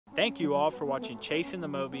Thank you all for watching Chasing the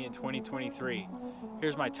Moby in 2023.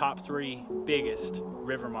 Here's my top 3 biggest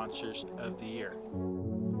river monsters of the year.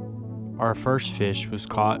 Our first fish was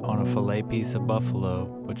caught on a fillet piece of buffalo,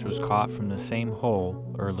 which was caught from the same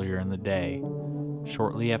hole earlier in the day.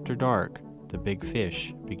 Shortly after dark, the big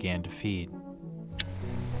fish began to feed.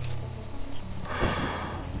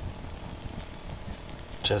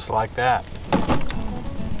 Just like that.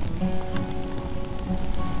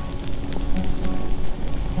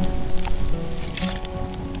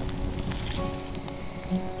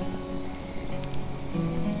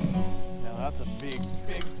 Now that's a big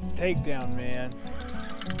takedown, man.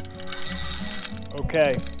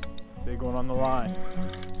 Okay, big one on the line.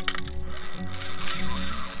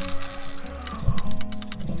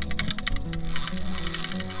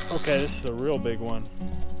 Okay, this is a real big one.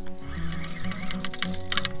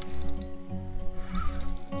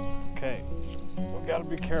 Okay, we gotta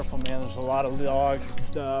be careful, man. There's a lot of logs and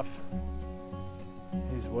stuff.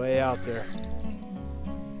 He's way out there.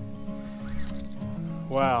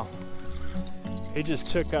 Wow. He just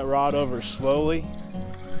took that rod over slowly,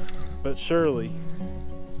 but surely.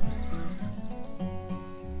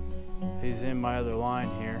 He's in my other line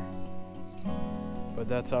here, but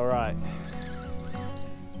that's all right.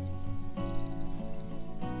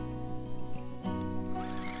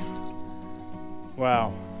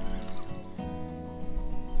 Wow.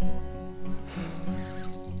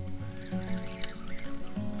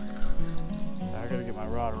 I gotta get my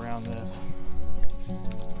rod around this.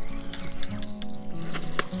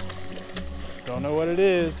 Don't know what it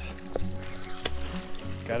is.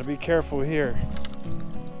 Gotta be careful here.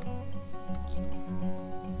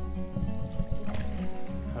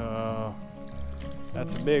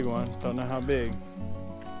 That's a big one. Don't know how big.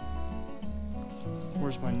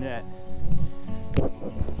 Where's my net?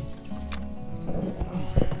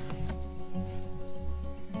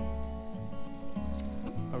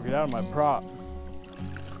 Oh, get out of my prop.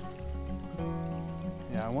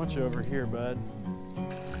 Yeah, I want you over here, bud.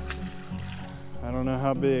 I don't know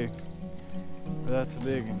how big, but that's a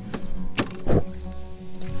big one.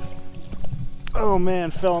 Oh man,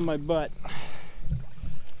 fell on my butt.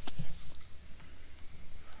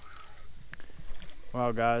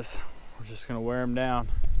 Wow, guys, we're just gonna wear him down.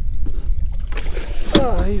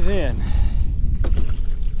 Oh, he's in.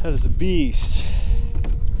 That is a beast.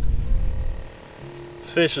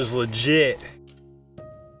 This fish is legit.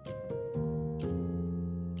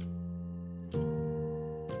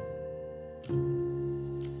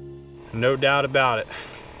 No doubt about it.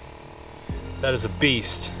 That is a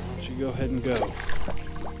beast. Why don't you go ahead and go.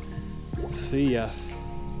 See ya.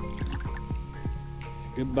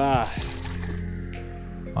 Goodbye.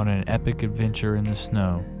 On an epic adventure in the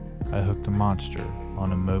snow, I hooked a monster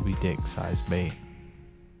on a Moby Dick sized bait.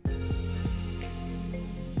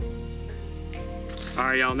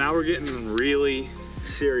 Alright y'all, now we're getting really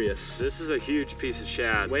serious. This is a huge piece of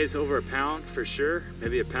shad. Weighs over a pound for sure,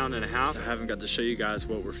 maybe 1.5 pounds. I haven't got to show you guys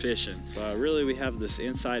what we're fishing. But really we have this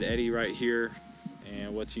inside eddy right here,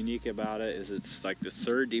 and what's unique about it is it's like the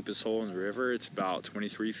 3rd deepest hole in the river. It's about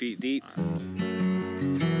 23 feet deep.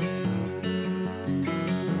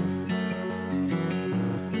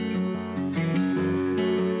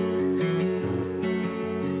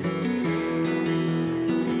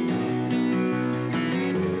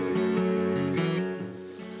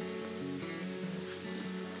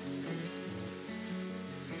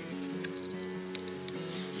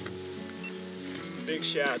 Big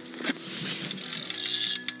shad.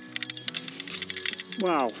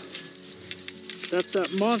 Wow, that's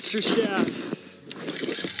that monster shad.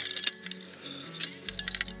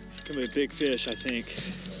 It's gonna be a big fish, I think.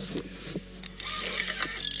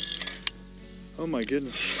 Oh my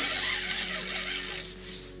goodness.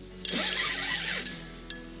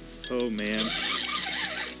 Oh man.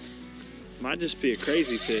 Might just be a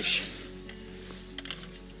crazy fish.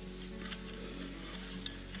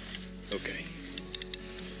 Okay.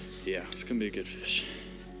 Yeah, it's gonna be a good fish.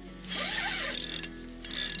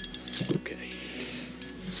 Okay.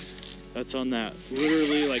 That's on that,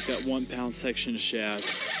 literally like that 1 pound section of shad.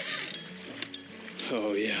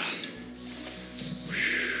 Oh yeah.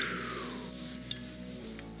 Whew.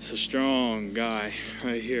 It's a strong guy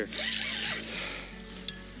right here.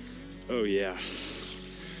 Oh yeah.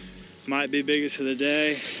 Might be biggest of the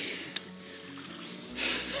day.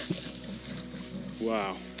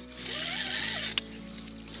 Wow.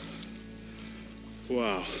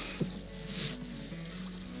 Wow.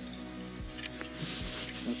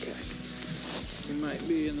 Okay. We might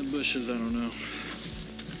be in the bushes, I don't know.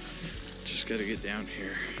 Just gotta get down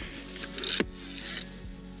here.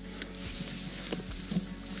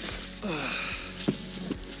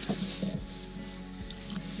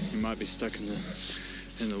 might be stuck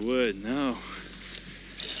in the wood. No,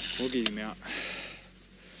 we'll get him out.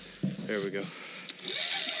 There we go.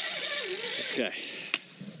 Okay.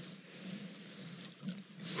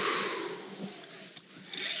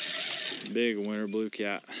 Big winter blue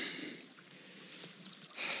cat.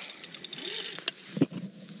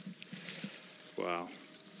 Wow.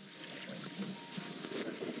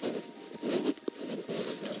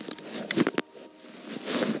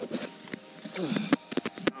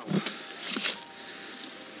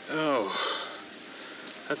 Oh,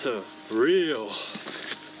 that's a real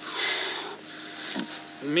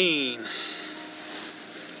mean,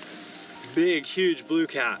 big, huge blue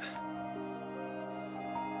cat.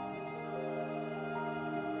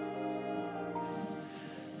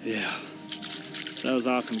 Yeah, that was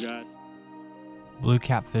awesome, guys. Blue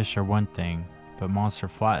catfish are one thing, but monster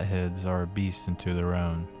flatheads are a beast into their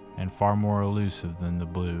own, and far more elusive than the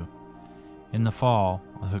blue. In the fall,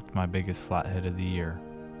 I hooked my biggest flathead of the year.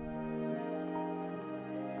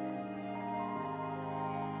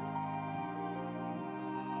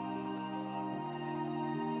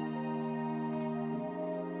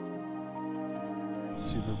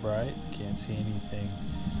 Super bright, can't see anything.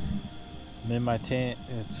 I'm in my tent.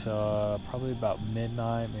 It's probably about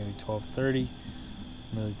midnight, maybe 12:30.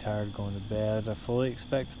 I'm really tired of going to bed. I fully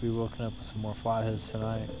expect to be woken up with some more flatheads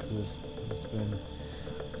tonight because it's been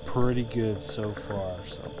pretty good so far.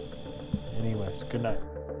 So anyways, good night.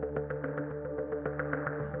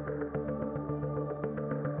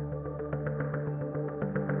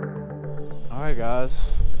 Alright guys,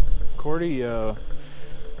 Cordy was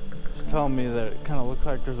telling me that it kind of looked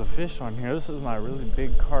like there's a fish on here. This is my really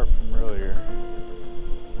big carp from earlier.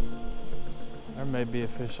 There may be a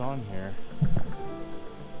fish on here.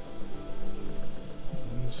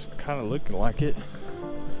 It's kind of looking like it.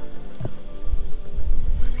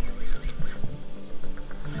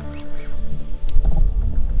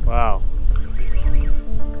 Wow.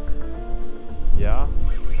 Yeah.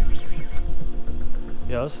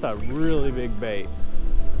 Yeah, this is that really big bait.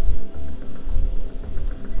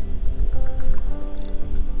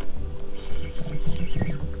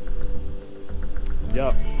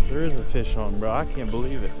 Yup, there is a fish on, bro. I can't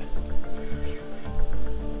believe it.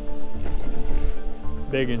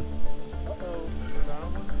 Biggin.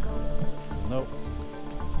 Nope.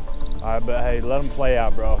 Alright, but hey, let him play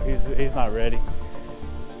out, bro. He's not ready.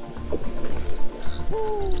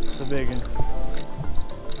 It's a big one.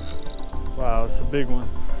 Wow, it's a big one.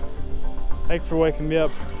 Thanks for waking me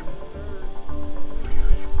up.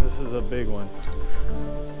 This is a big one.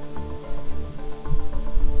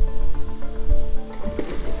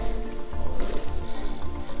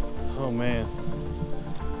 Oh man.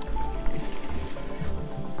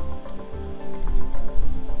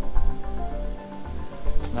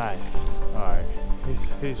 Nice. Alright.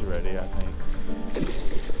 He's ready, I think.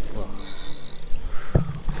 Well,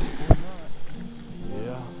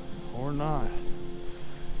 yeah, or not.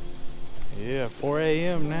 Yeah, 4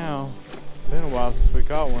 a.m. now. Been a while since we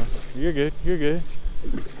caught one. You're good, you're good.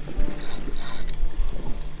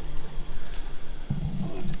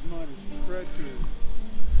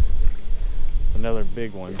 It's another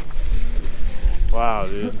big one. Wow,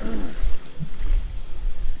 dude.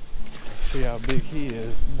 See how big he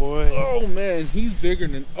is, boy. Oh man, he's bigger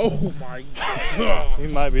than, oh my god. He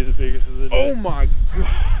might be the biggest of the day. Oh my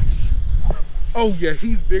god. Oh yeah,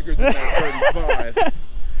 he's bigger than that 35.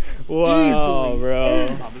 Wow, easily. Bro.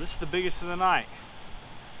 But this is the biggest of the night.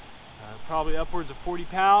 Probably upwards of 40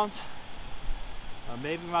 pounds.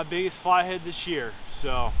 Maybe my biggest flathead this year.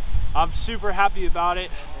 So I'm super happy about it.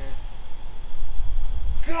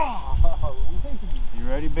 God. You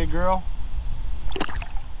ready, big girl?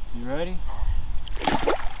 You ready?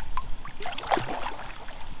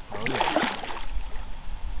 Oh yeah.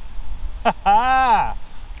 Ha ha!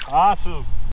 Awesome.